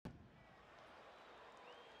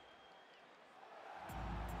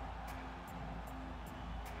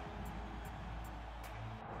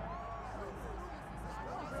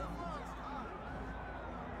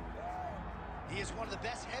is one of the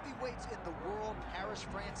best heavyweights in the world, Paris,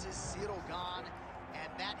 France's Ciryl Gane, and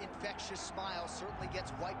that infectious smile certainly gets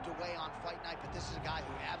wiped away on fight night, but this is a guy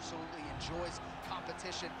who absolutely enjoys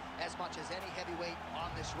competition as much as any heavyweight on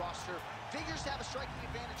this roster. Figures to have a striking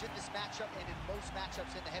advantage in this matchup and in most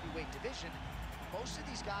matchups in the heavyweight division. Most of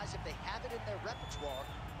these guys, if they have it in their repertoire,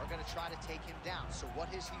 are going to try to take him down. So what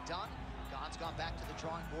has he done? Gane's gone back to the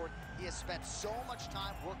drawing board. He has spent so much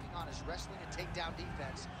time working on his wrestling and takedown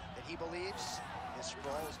defense that he believes his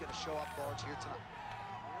sprawl is going to show up large here tonight.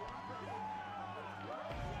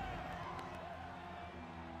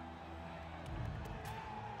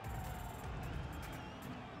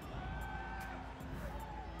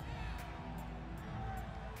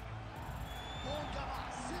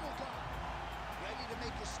 Ciryl Gane, ready to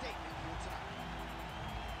make a statement here tonight.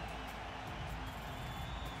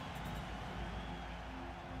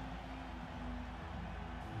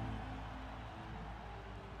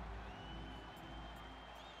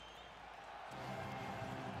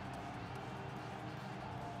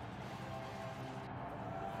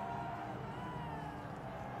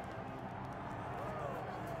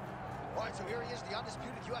 All right, so here he is, the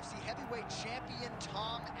undisputed UFC heavyweight champion,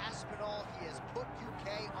 Tom Aspinall. He has put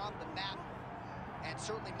UK on the map, and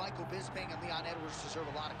certainly Michael Bisping and Leon Edwards deserve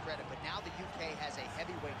a lot of credit, but now the UK has a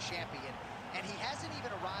heavyweight champion, and he hasn't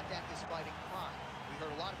even arrived at his fighting prime. We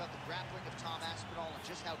heard a lot about the grappling of Tom Aspinall and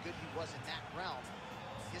just how good he was in that realm.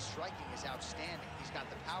 His striking is outstanding. He's got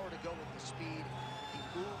the power to go with the speed. He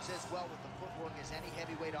moves as well with the footwork as any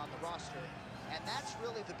heavyweight on the roster, and that's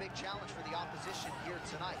really the big challenge for the opposition here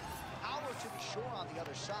tonight. Power to be sure on the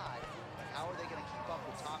other side, but how are they going to keep up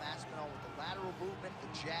with Tom Aspinall with the lateral movement, the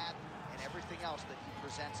jab, and everything else that he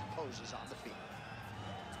presents and poses on the field?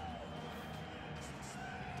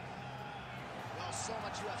 Well, so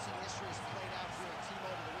much UFC history has played out here at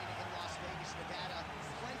T-Mobile Arena in Las Vegas, Nevada.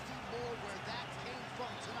 Plenty more where that came from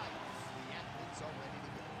tonight. The athletes are ready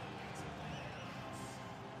to go.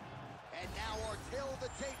 And now our tale of the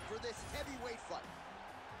tape for this heavyweight fight.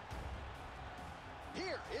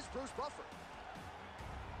 Here is Bruce Buffer.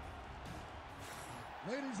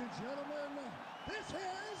 Ladies and gentlemen, this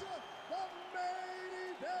is the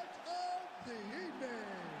main event of the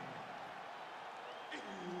evening.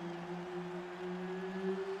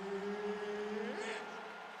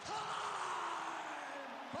 It's time!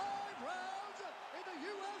 5 rounds in the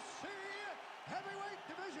UFC heavyweight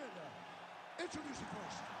division. Introducing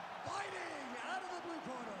first, fighting out of the blue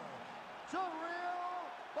corner, Ciryl.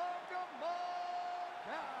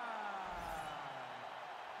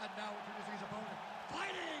 And now introducing his opponent,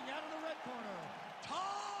 fighting out of the red corner,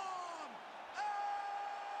 Tom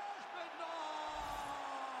Aspinall!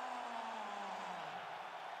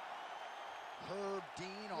 Herb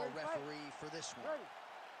Dean, our referee for this one.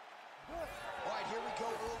 All right, here we go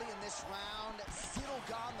early in this round. Ciryl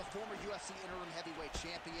Gane, the former UFC interim heavyweight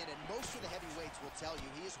champion, and most of the heavyweights will tell you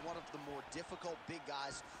he is one of the more difficult big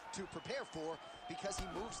guys to prepare for because he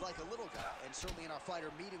moves like a little guy. And certainly in our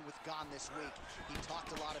fighter meeting with Gane this week, he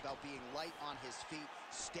talked a lot about being light on his feet,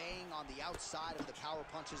 staying on the outside of the power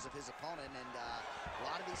punches of his opponent, and a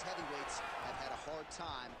lot of these heavyweights have had a hard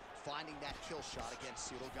time finding that kill shot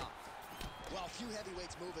against Ciryl Gane. Well, few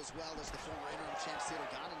heavyweights move as well as the former interim champ Ciryl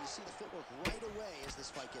Gane, and you see the footwork right away as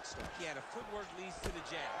this fight gets started. Yeah, the footwork leads to the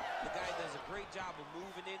jab. The guy does a great job of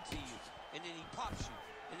moving into you, and then he pops you.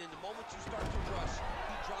 And then the moment you start to rush,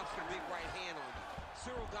 he drops the big right hand on you.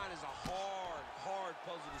 Ciryl Gane is a hard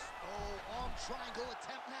puzzle to... Oh, arm triangle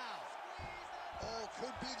attempt now. Oh,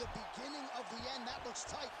 could be the beginning of the end. That looks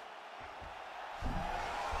tight.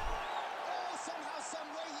 Oh, somehow, some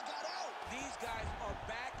way he got out. These guys are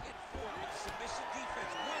back and forth. Submission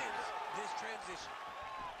defense wins this transition.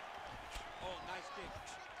 Oh, nice kick.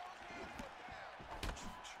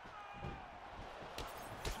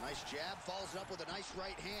 Nice jab, follows up with a nice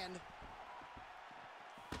right hand.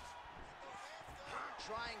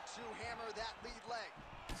 Trying to hammer that lead leg.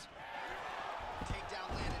 Takedown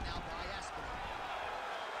landed now by Aspinall.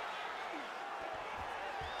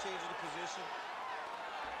 Changing the position.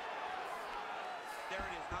 There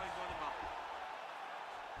it is, now he's on the mount.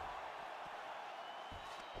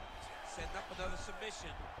 Setting up another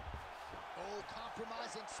submission. Oh,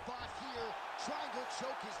 compromising spot here. Triangle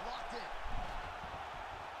choke is locked in.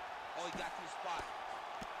 Oh, he got to the spot.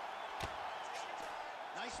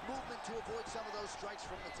 Nice movement to avoid some of those strikes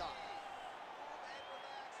from the top.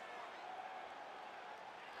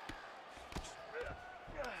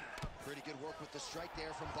 Pretty good work with the strike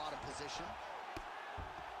there from bottom position.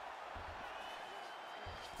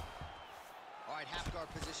 All right, half guard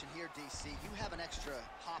position here, DC. You have an extra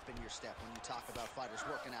hop in your step when you talk about fighters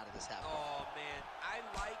working out of this half guard. Oh, man. I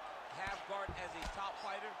like half guard as a top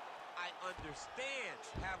fighter. I understand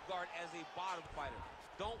half guard as a bottom fighter.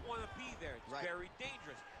 Don't want to be there. It's very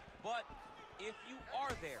dangerous. But if you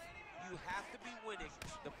are there, you have to be winning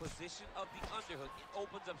the position of the underhook. It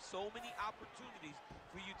opens up so many opportunities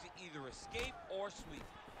for you to either escape or sweep.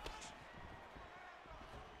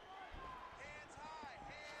 Hands high,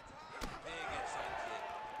 hands high. Big inside kick.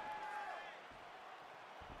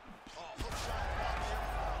 Oh, hook shot right there.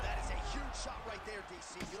 Oh, that is a huge shot right there,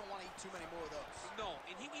 DC. You don't want to eat too many more of those. No,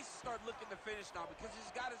 and he needs to start looking to finish now because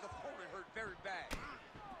he's got his opponent hurt very bad.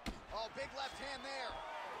 Oh, big left hand there.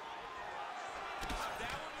 That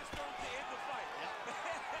one is thrown to end the fight. Yep.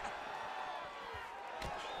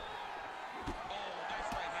 Oh, nice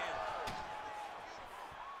right hand.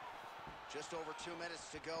 Just over 2 minutes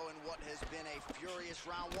to go in what has been a furious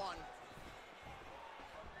round one.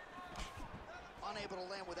 Unable to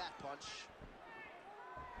land with that punch.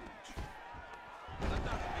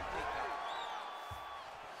 Another big takedown.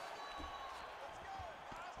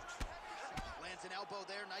 Lands an elbow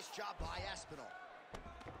there. Nice job by Aspinall.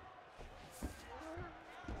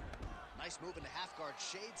 Nice move into half guard.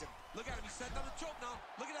 Shades of... Look at him. He's setting up the choke now.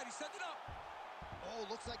 Look at that. He's setting it up. Oh,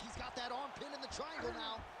 looks like he's got that arm pin in the triangle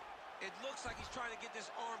now. It looks like he's trying to get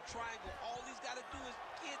this arm triangle. All he's got to do is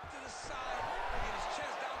get to the side, get his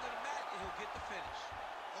chest down to the mat, and he'll get the finish.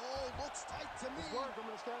 Oh, looks tight to me.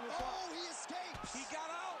 Oh, he escapes. He got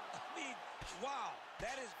out. I mean, wow.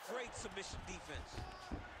 That is great submission defense.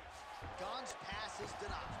 Gane's pass is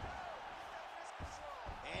denied.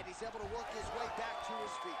 And he's able to work his way back to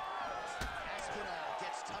his feet. Aspinall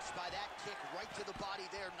gets touched by that kick right to the body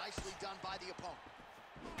there. Nicely done by the opponent.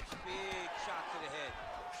 Big shot to the head.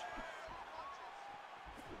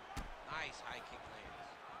 Nice high kick lands.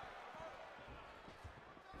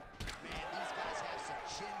 Man, these guys have some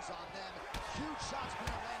chins on them. Huge shots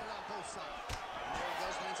being landed on both sides. And there he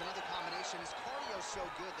goes, lands another combination. His cardio's so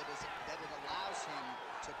good that it allows him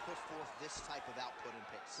to put forth this type of output and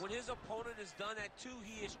pace. When his opponent is done at 2,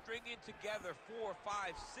 he is stringing together 4,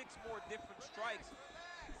 5, 6 more different strikes.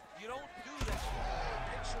 You don't do that.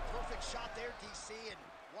 Picture perfect shot there, DC, and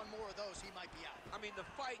one more of those, he might be out. I mean, the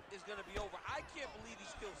fight is going to be over. I can't believe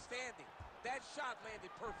he's still standing. That shot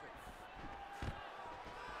landed perfect.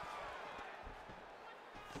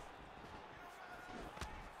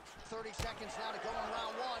 .30 seconds now to go in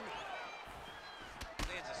round one.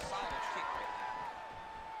 Lands a solid kick right there.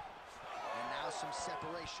 And now some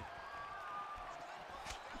separation.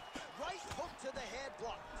 Right hook to the head,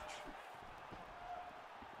 blocked.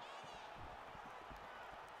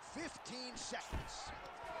 15 seconds.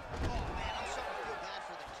 Oh, man, I'm starting to feel bad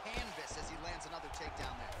for the canvas as he lands another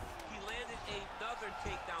takedown there. He landed another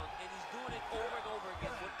takedown, and he's doing it over and over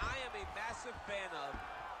again. What I am a massive fan of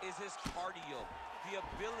is his cardio, the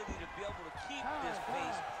ability to be able to keep this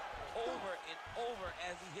pace over and over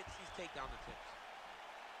as he hits these takedown attempts.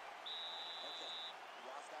 Okay,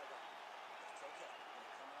 you lost that round. That's okay. You're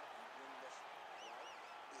gonna come out and win this one, all right?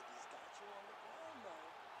 If he's got you on the ground,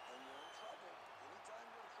 though, and you're in trouble, anytime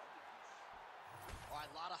you're in trouble, All right,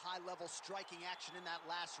 a lot of high-level striking action in that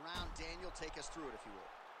last round. Daniel, take us through it, if you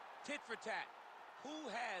will. Tit for tat. Who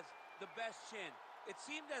has the best chin? It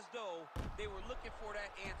seemed as though they were looking for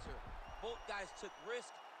that answer. Both guys took risk.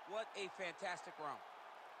 What a fantastic round.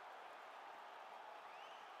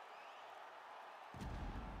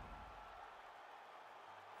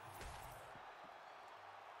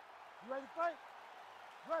 You ready to fight?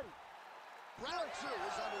 Ready. Round 2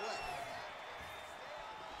 is underway.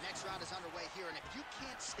 Next round is underway here, and if you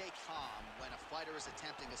can't stay calm when a fighter is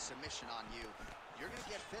attempting a submission on you, you're going to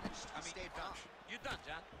get finished. Stay calm. You're done,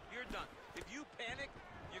 John. You're done. If you panic,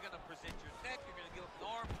 you're going to present your neck, you're going to give up an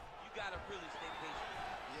arm. You got to really stay patient.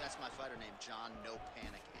 Yeah, that's my fighter name, John No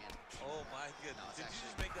Panic Animal. Oh, my goodness. No, Did you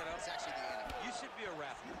just make that up? It's actually the animal. You should be a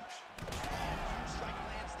rapper. Huge strike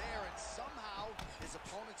lands there, and somehow his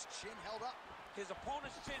opponent's chin held up. His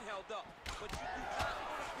opponent's chin held up, but you do not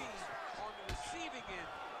want to be on the receiving end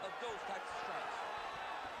of those types of strikes.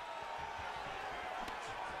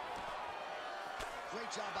 Great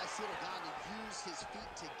job by Ciryl Gane to use his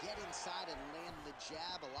feet to get inside and land the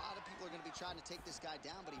jab. A lot of people are going to be trying to take this guy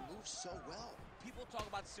down, but he moves so well. People talk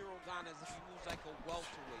about Ciryl Gane as if he moves like a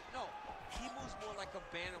welterweight. No, he moves more like a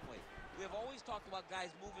bantamweight. We have always talked about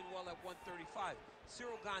guys moving well at 135.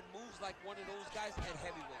 Ciryl Gane moves like one of those guys at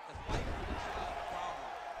heavyweight. The fight prediction is a problem.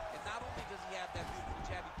 And not only does he have that beautiful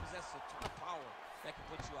jab, he possesses a ton of power that can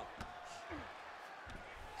put you up.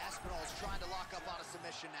 Aspinall is trying to lock up on a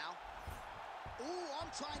submission now. Ooh, arm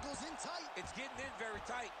triangle's in tight. It's getting in very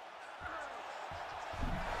tight.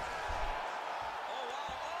 Oh,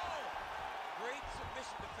 wow, oh! Great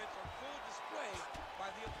submission defense on full display by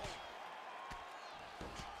the opponent.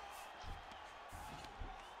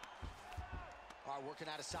 All right, working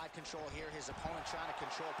out of side control here. His opponent trying to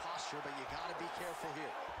control posture, but you got to be careful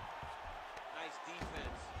here. Nice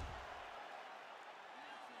defense.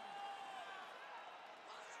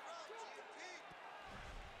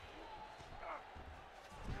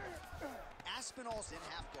 Aspinall's in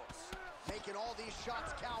half guards, making all these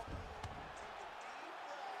shots count.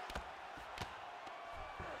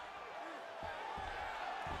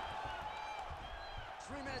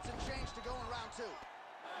 Three minutes and change to go in round two.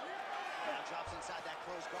 Now drops inside that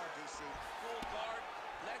closed guard, DC. Full guard.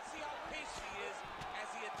 Let's see how patient he is as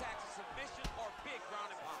he attacks a submission or big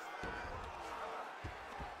ground and pound.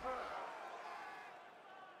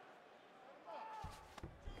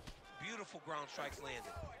 Beautiful ground strikes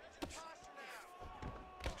landed.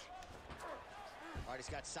 All right,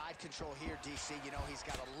 he's got side control here, DC. You know, he's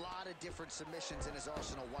got a lot of different submissions in his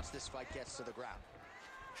arsenal once this fight gets to the ground.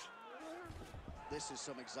 This is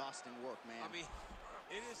some exhausting work, man. I mean,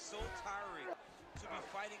 it is so tiring to be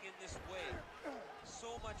fighting in this way.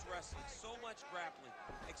 So much wrestling, so much grappling,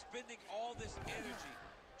 expending all this energy,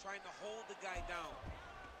 trying to hold the guy down.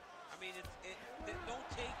 I mean, no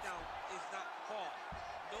takedown is not fought.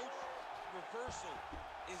 No reversal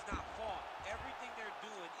is not fought. Everything they're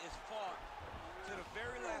doing is fought to the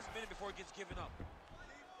very last minute before it gets given up.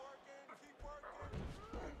 Keep working.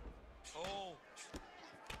 Oh.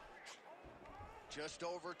 Just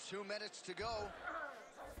over 2 minutes to go.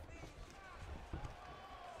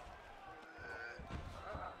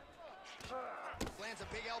 Lands a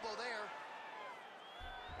big elbow there.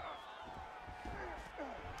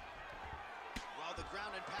 Well, the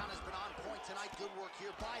ground and pound has been on point tonight. Good work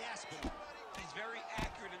here by Aspinall. He's very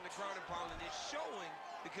accurate in the ground and pound, and it's showing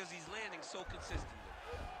because he's landing so consistently.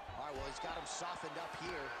 All right, well, he's got him softened up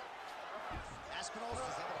here. Aspinall is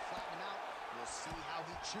able to flatten him out. We'll see how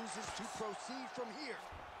he chooses to proceed from here.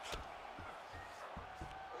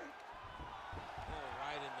 Oh,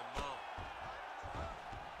 right in the mount.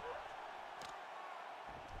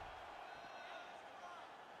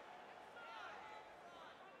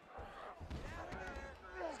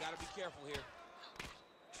 He's got to be careful here.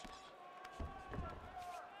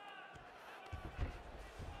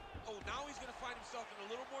 Oh, now he's going to find himself in a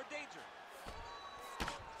little more danger.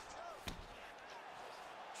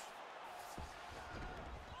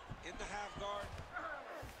 In the half guard.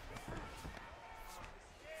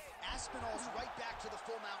 Aspinall's right back to the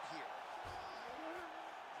full mount here.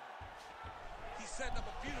 He's setting up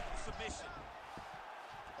a beautiful submission.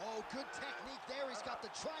 Oh, good technique there. He's got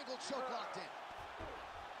the triangle choke locked in.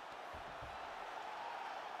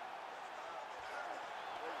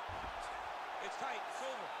 It's tight. It's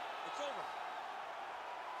over. It's over.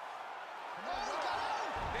 Come on, he got out.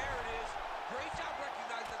 There it is. Great job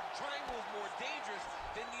recognizing that the triangle is more dangerous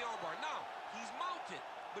than the armbar. Now, he's mounted,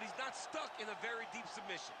 but he's not stuck in a very deep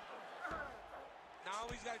submission.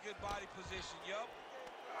 Now he's got a good body position. Yup.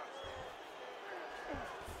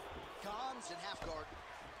 Gane's in half guard.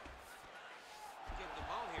 Getting the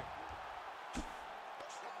mount here.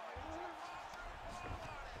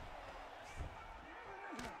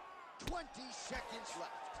 20 seconds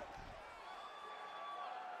left.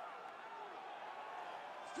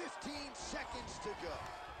 15 seconds to go.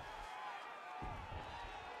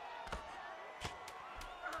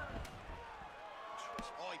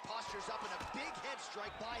 Oh, he postures up in a big head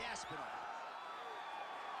strike by Aspinall.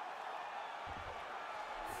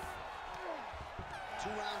 Two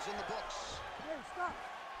rounds in the books. Hey, stop.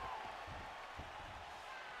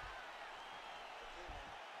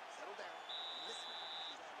 Settle down. Listen,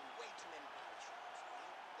 he's having way too many body shots, man.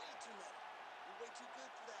 Way too many. You're way too good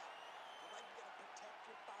for that. All right, you gotta protect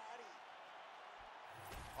your body.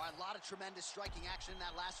 All right, a lot of tremendous striking action in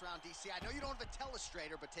that last round, DC. I know you don't have a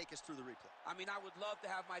telestrator, but take us through the replay. I mean, I would love to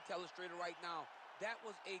have my telestrator right now. That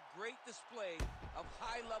was a great display of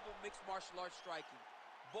high-level mixed martial arts striking.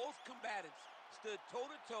 Both combatants stood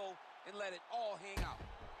toe-to-toe and let it all hang out.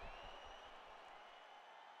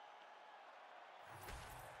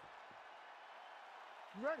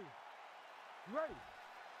 You ready? You ready?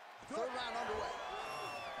 Third round underway.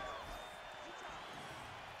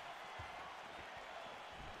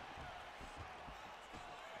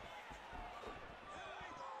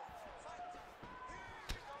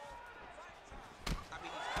 I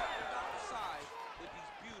mean, he's cutting down the side with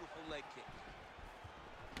these beautiful leg kicks.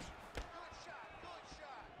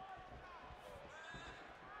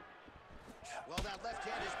 Well, that left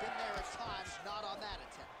hand has been there at times, not on that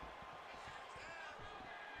attempt.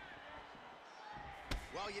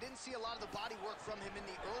 Well, you didn't see a lot of the body work from him in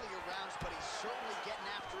the earlier rounds, but he's certainly getting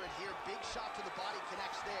after it here. Big shot to the body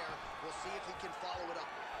connects there. We'll see if he can follow it up.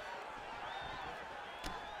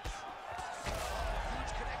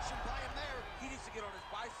 Huge connection by him there. He needs to get on his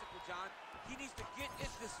bicycle, John. He needs to get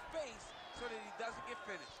into space so that he doesn't get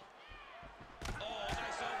finished. Oh,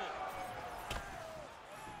 nice elbow.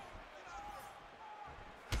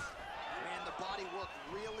 Man, the body work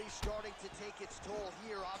really starting to take its toll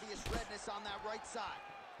here. Obvious redness on that right side.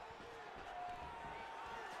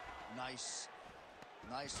 Nice.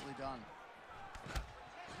 Nicely done.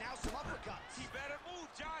 Now some uppercuts. He better move,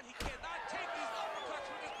 John. He cannot take these uppercuts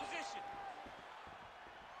from this position.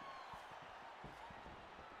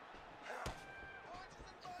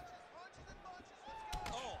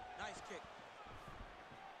 Oh, nice kick.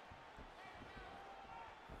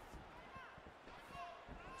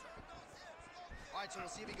 All right, so we'll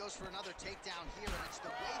see if he goes for another takedown here, and it's the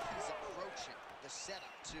way he's approaching the setup,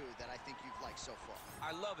 too, that I think you've liked so far.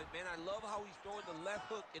 I love it, man. I love how he's throwing the left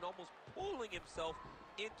hook and almost pulling himself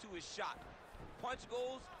into his shot. Punch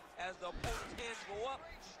goes as the opponent's hands go up,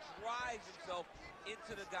 drives himself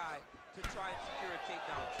into the guy to try and secure a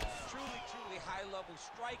takedown. Truly, truly high-level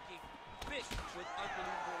striking, mixed with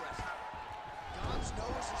unbelievable wrestling. Gane's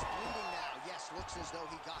nose is bleeding now. Yes, looks as though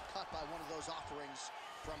he got cut by one of those offerings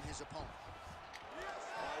from his opponent.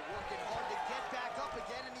 Working hard to get back up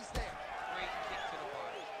again, and he's there. Great kick to the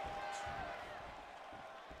body.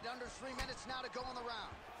 Under 3 minutes now to go in the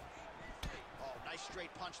round. Oh, nice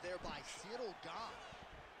straight punch there by Ciryl Gane.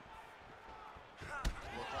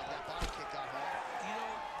 Looked like that body kick got home. You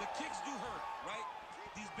know, the kicks do hurt, right?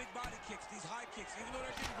 These big body kicks, these high kicks, even though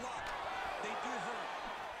they're getting blocked, they do hurt.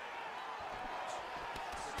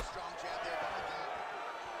 Pretty strong jab there by Gane.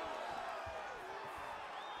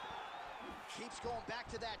 Keeps going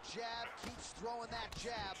back to that jab, keeps throwing that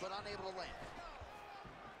jab, but unable to land.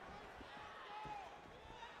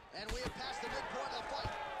 And we have passed the midpoint of the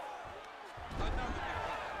fight. Another big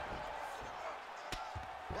kick.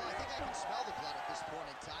 Well, I think I can smell the blood at this point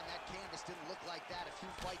in time. That canvas didn't look like that a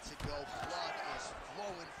few fights ago. Blood is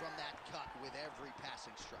flowing from that cut with every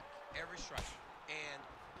passing strike. Every strike. And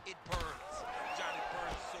it burns. John, it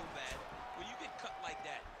burns so bad. When you get cut like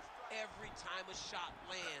that, every time a shot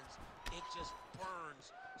lands, it just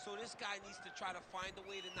burns. So this guy needs to try to find a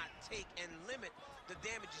way to not take and limit the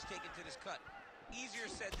damage he's taken to this cut.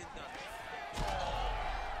 Easier said than done. Oh,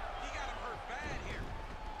 he got him hurt bad here.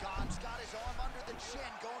 Gane's got his arm under the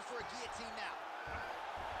chin, going for a guillotine now.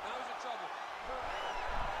 Now he's in trouble.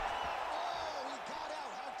 Oh, he got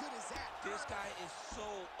out. How good is that? This guy is so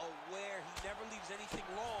aware. He never leaves anything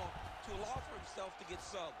long to allow for himself to get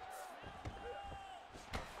subbed.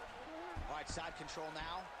 All right, side control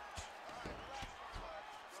now.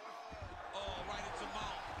 Oh, right into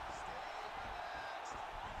mouth.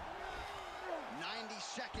 90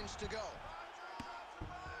 seconds to go.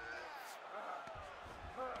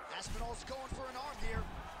 Aspinall's going for an arm here.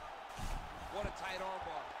 What a tight arm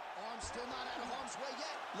bar. Arm still not out of harm's way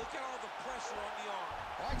yet. Look at all the pressure on the arm.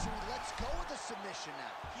 All right, so he lets go of the submission now.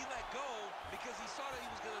 He let go because he saw that he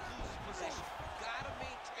was going to lose his position. Got to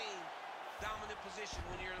maintain dominant position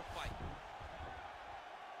when you're in a fight.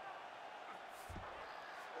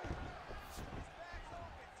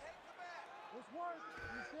 Let's work.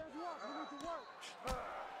 You stand you up. You need to work.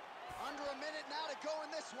 Under a minute now to go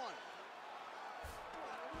in this one.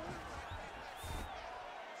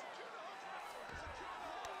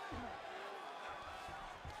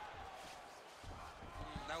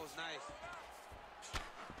 That was nice.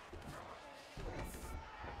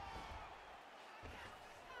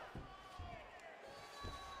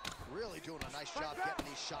 Really doing a nice job getting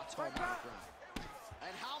these shots home on the ground.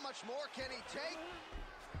 And how much more can he take?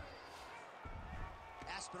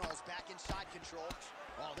 Aspinall's back in side control.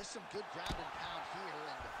 Oh, there's some good ground and pound here,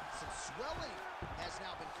 and some swelling has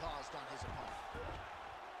now been caused on his opponent.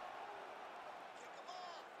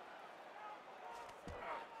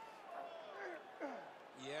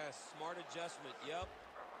 Yes, smart adjustment, yep.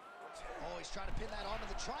 Oh, he's trying to pin that arm in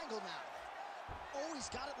the triangle now. Oh,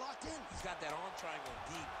 he's got it locked in. He's got that arm triangle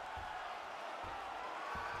deep.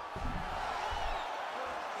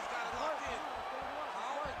 He's got it locked in.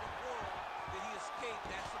 How in the world did he escape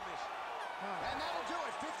that submission? And that'll do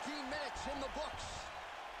it. 15 minutes in the books.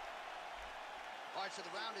 All right, so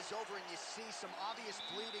the round is over, and you see some obvious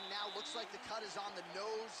bleeding now. Looks like the cut is on the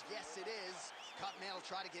nose. Yes, it is. Cutman will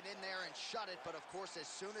try to get in there and shut it, but of course, as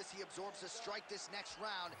soon as he absorbs a strike this next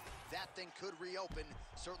round, that thing could reopen.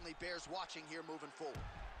 Certainly bears watching here moving forward.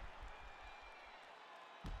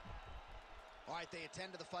 All right, they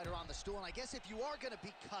attend to the fighter on the stool, and I guess if you are going to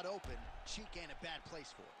be cut open, cheek ain't a bad place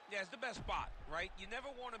for it. Yeah, it's the best spot, right? You never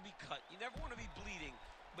want to be cut. You never want to be bleeding.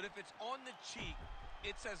 But if it's on the cheek,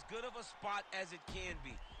 it's as good of a spot as it can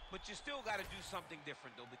be. But you still got to do something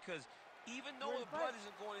different, though, because even though the blood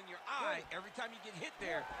isn't going in your eye, every time you get hit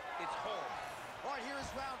there, it's horrible. All right, here is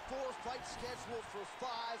round 4, fight scheduled for 5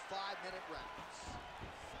 5-minute rounds.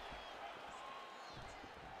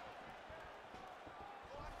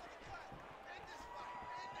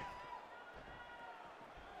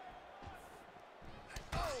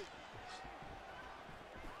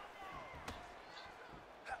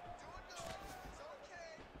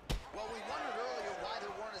 Well, we wondered earlier why there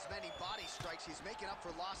weren't as many body strikes. He's making up for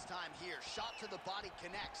lost time here. Shot to the body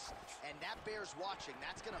connects, and that bears watching.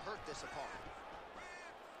 That's going to hurt this opponent.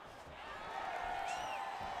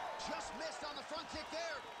 Just missed on the front kick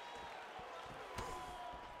there.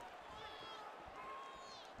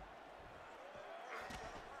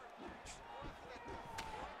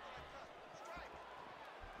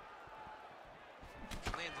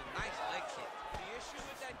 Lands a nice leg kick. The issue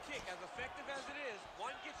with that kick, as effective as it is,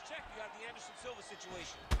 one gets checked, you have the Anderson Silva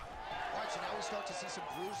situation. All right, so now we start to see some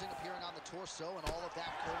bruising appearing on the torso, and all of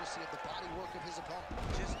that courtesy of the body work of his opponent.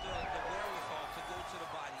 Just the wherewithal to go to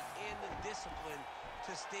the body and the discipline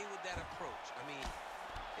to stay with that approach. I mean,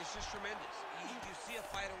 it's just tremendous. You see a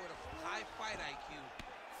fighter with a high fight IQ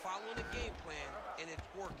following a game plan, and it's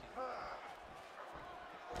working.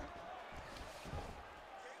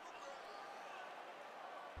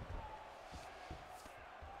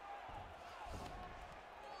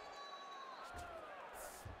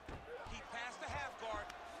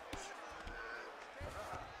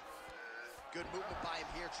 Good movement by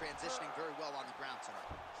him here, transitioning very well on the ground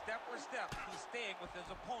tonight. Step for step, he's staying with his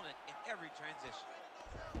opponent in every transition.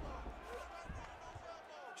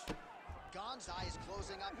 Gane's eye is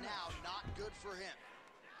closing up now, not good for him.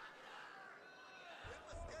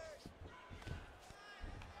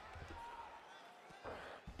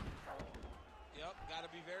 Yep, got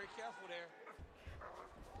to be very careful there.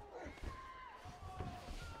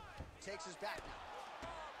 Takes his back now.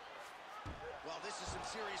 Well, this is some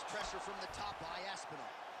serious pressure from the top by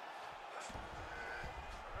Aspinall.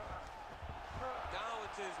 Down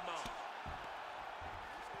into his mouth.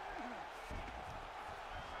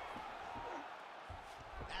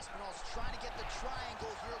 Aspinall's trying to get the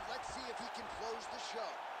triangle here. Let's see if he can close the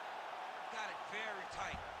show. Got it very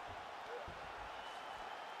tight.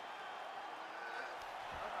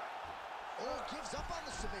 Oh, gives up on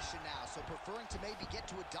the submission now, so preferring to maybe get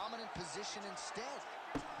to a dominant position instead.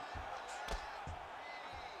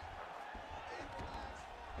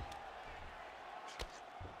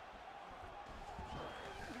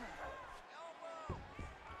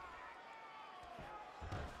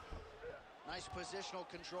 Nice positional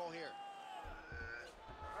control here.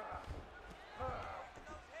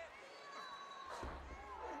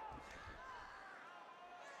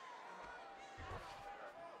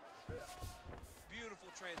 Beautiful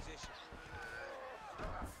transition.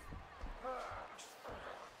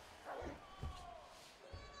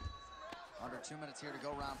 Under 2 minutes here to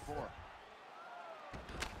go, round 4. All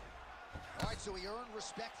right, so he earned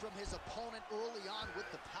respect from his opponent early on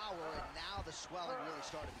with the power, and now the swelling really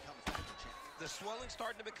started to become a factor, champ. The swelling's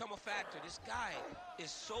starting to become a factor. This guy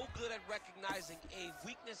is so good at recognizing a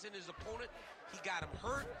weakness in his opponent. He got him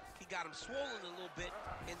hurt, he got him swollen a little bit,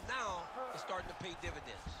 and now it's starting to pay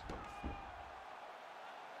dividends.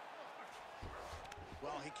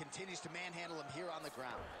 Well, he continues to manhandle him here on the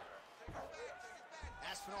ground.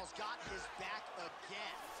 Aspinall's got his back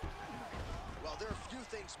again. Well, there are few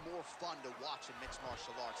things more fun to watch in mixed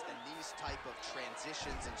martial arts than these type of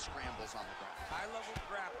transitions and scrambles on the ground. High-level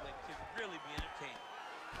grappling can really be entertaining.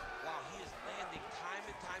 Wow, he is landing time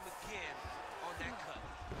and time again on that cut.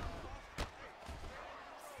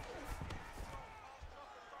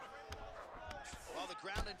 Well, the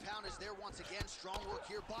ground and pound is there once again. Strong work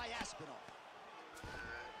here by Aspinall.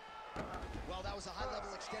 Well, that was a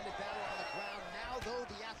high-level extended battle on the ground. Now, though,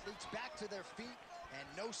 the athletes back to their feet, and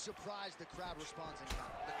no surprise the crowd responds in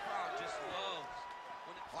kind. The crowd just loves.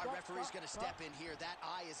 Our referee's going to step in here. That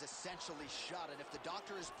eye is essentially shut, and if the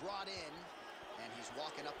doctor is brought in, and he's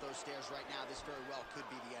walking up those stairs right now, this very well could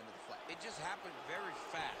be the end of the fight. It just happened very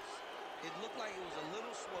fast. It looked like it was a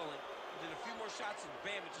little swelling, then a few more shots, and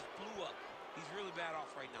bam, it just blew up. He's really bad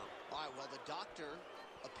off right now. All right, well, the doctor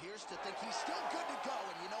appears to think he's still good to go,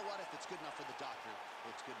 and you know what? If it's good enough for the doctor,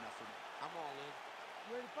 it's good enough for me. I'm all in.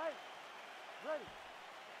 You ready to fight? Ready.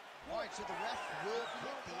 All right, so the ref will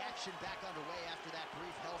put the action back underway after that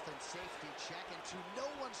brief health and safety check, and to no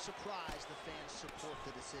one's surprise, the fans support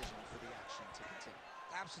the decision for the action to continue.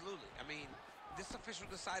 Absolutely. I mean, This official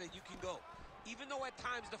decided you can go. Even though at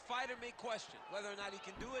times the fighter may question whether or not he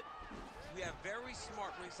can do it, we have very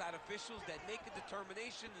smart ringside officials that make a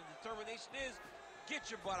determination. The determination is, get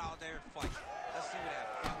your butt out there and fight. Let's see what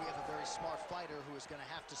happens. And we have a very smart fighter who is going to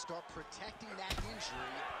have to start protecting that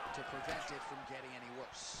injury to prevent it from getting any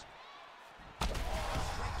worse.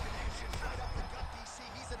 Straight connection right up the gut, DC.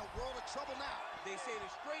 He's in a world of trouble now. They say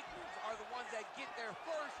the straight moves are the ones that get there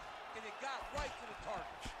first, and it got right to the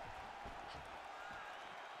target.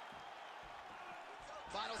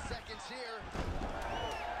 Final seconds here.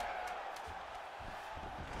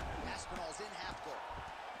 Aspinall's in half guard.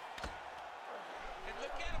 And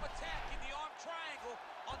look at him attacking the arm triangle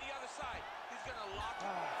on the other side. He's going to lock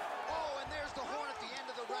him. Oh, and there's the horn at the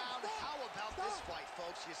end of the round. How about this fight,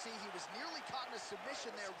 folks? You see, he was nearly caught in a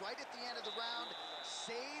submission there right at the end of the round.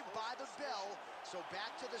 Saved by the bell. So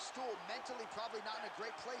back to the stool. Mentally probably not in a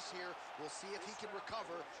great place here. We'll see if he can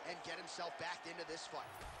recover and get himself back into this fight.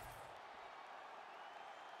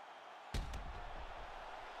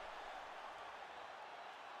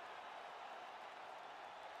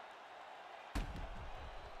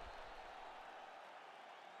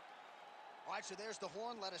 All right, so there's the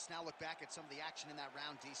horn. Let us now look back at some of the action in that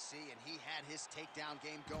round, DC, and he had his takedown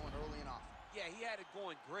game going early and often. Yeah, he had it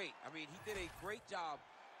going great. I mean, he did a great job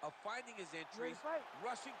of finding his entries,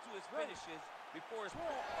 rushing to his finishes before his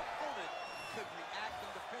opponent could react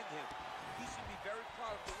and defend him. He should be very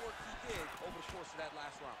proud of the work he did over the course of that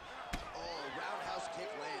last round. Oh, roundhouse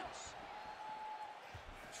kick lands.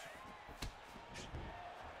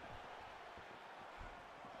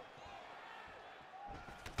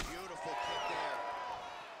 Beautiful kick there.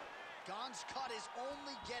 Gane's cut is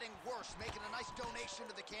only getting worse, making a nice donation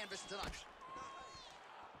to the canvas tonight.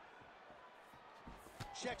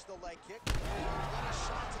 Checks the leg kick. What a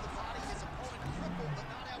shot to the body. His opponent crippled, but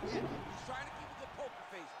not out yet. He's trying to keep a good poker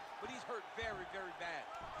face, but he's hurt very, very bad.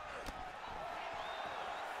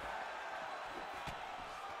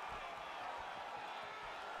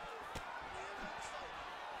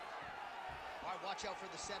 All right, watch out for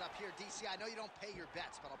the setup here. DC, I know you don't pay your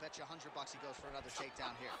bets, but I'll bet you $100 he goes for another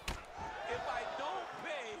takedown here. If I don't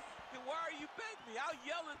pay, then why are you betting me? I'll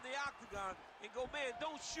yell in the octagon and go, man,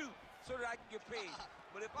 don't shoot so that I can get paid.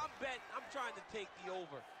 But if I'm betting, I'm trying to take the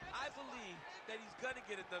over. I believe that he's going to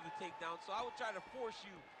get another takedown, so I would try to force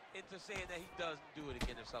you into saying that he doesn't do it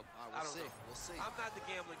again or something. We'll I don't know. We'll see. I'm not the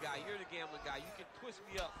gambling guy. You're the gambling guy. You can twist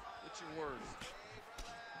me up with your words.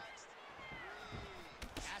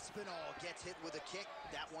 Aspinall gets hit with a kick.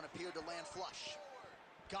 That one appeared to land flush.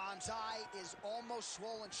 Gane's eye is almost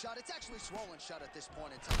swollen shut. It's actually swollen shut at this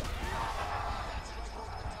point in time. That's right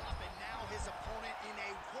over the top, and now his opponent in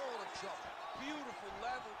a world of trouble. Beautiful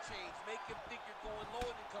level change. Make him think you're going low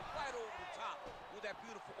and then come right over the top with that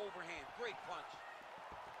beautiful overhand. Great punch.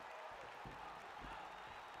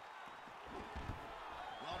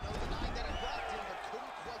 Well, no denying that it rocked him, but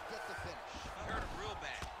couldn't quite get the finish. He hurt him real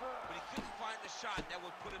bad, but he couldn't find the shot that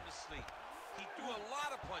would put him to sleep. He threw a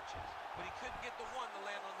lot of punches, but he couldn't get the one to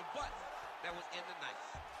land on the button that would end the night.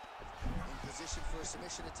 In position for a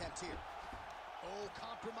submission attempt here. Oh,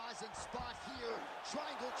 compromising spot here.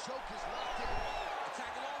 Triangle choke is locked in.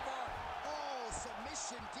 Attacking armbar. Oh,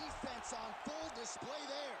 submission defense on full display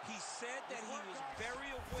there. He said that he was very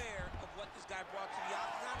aware of what this guy brought to the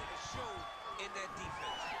octagon, and it showed in that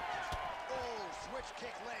defense. Oh, switch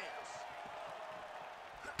kick lands.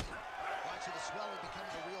 Watching the swelling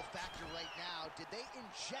becoming a real factor right now. Did they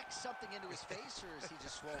inject something into his face, or is he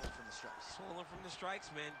just swollen from the strikes? Swollen from the strikes,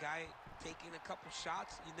 man. Guy taking a couple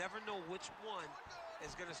shots. You never know which one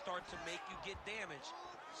is going to start to make you get damaged.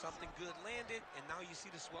 Something good landed, and now you see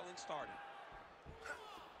the swelling starting.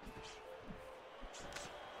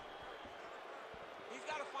 He's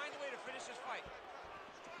got to find a way to finish this fight.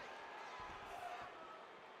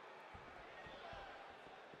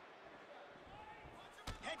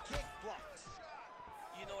 Head kick blocked.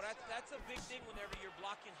 You know, that's a big thing whenever you're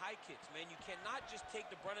blocking high kicks, man. You cannot just take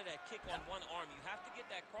the brunt of that kick on one arm. You have to get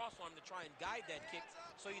that cross arm to try and guide that kick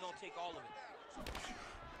so you don't take all of it.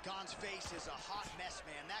 Gane's face is a hot mess,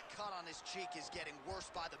 man. That cut on his cheek is getting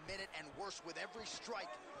worse by the minute and worse with every strike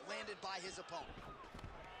landed by his opponent.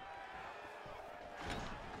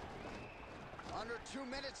 Under 2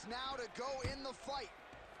 minutes now to go in the fight.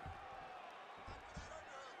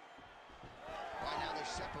 Right now they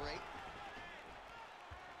separate.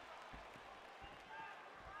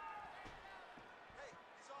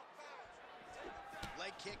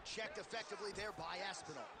 Leg kick checked effectively there by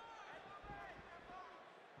Aspinall.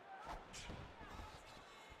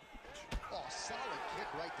 Oh, solid kick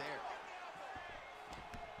right there.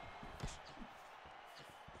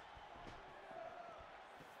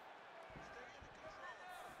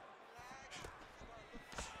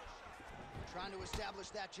 Trying to establish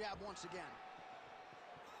that jab once again.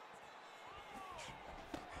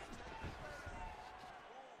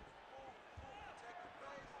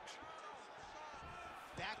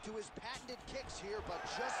 Back to his patented kicks here, but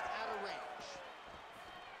just out of range.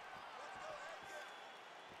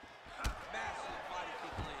 Massive body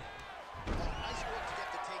kick land. Oh, nice work to get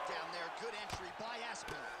the takedown there. Good entry by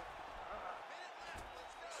Aspinall.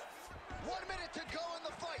 1 minute to go in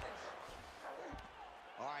the fight.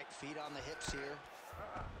 All right, feet on the hips here.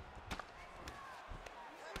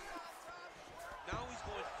 Now he's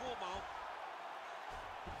going full mount.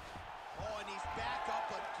 Oh, and he's back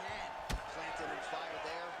up again. Planted and fired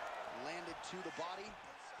there. Landed to the body.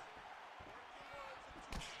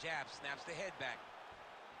 Jab snaps the head back.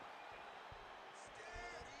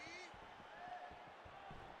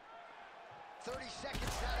 30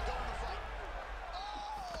 seconds now to go in the fight.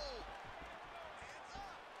 Oh!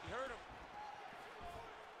 He hurt him.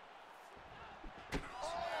 Oh,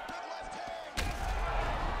 big left hand!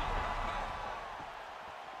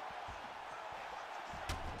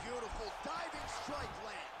 Beautiful diving strike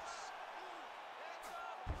lands.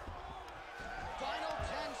 Final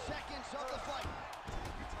 10 seconds of the fight.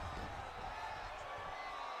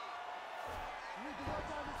 You need to work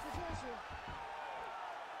on this position.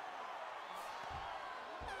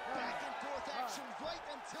 Back and forth action right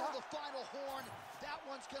until the final horn. That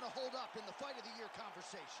one's going to hold up in the Fight of the Year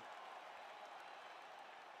conversation.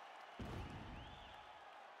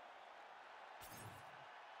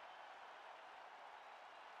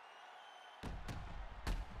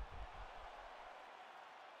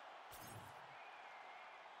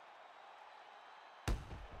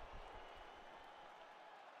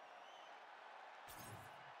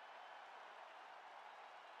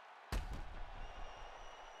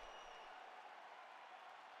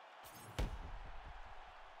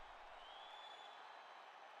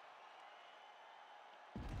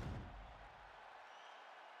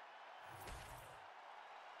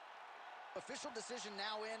 Official decision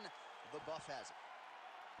now in. The buff has it.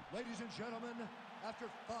 Ladies and gentlemen, after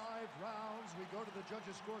 5 rounds, we go to the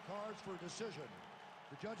judges' scorecards for a decision.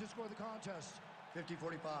 The judges score the contest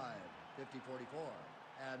 50-45, 50-44,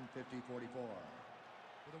 and 50-44.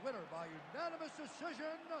 For the winner by unanimous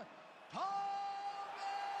decision, Tom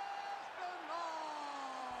Aspinall!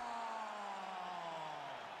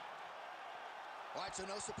 All right, so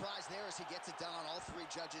no surprise there as he gets it done on all 3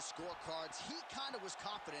 judges' scorecards. He kind of was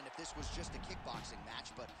confident if this was just a kickboxing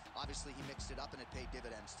match, but obviously he mixed it up and it paid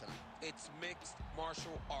dividends tonight. It's mixed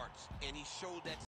martial arts, and he showed that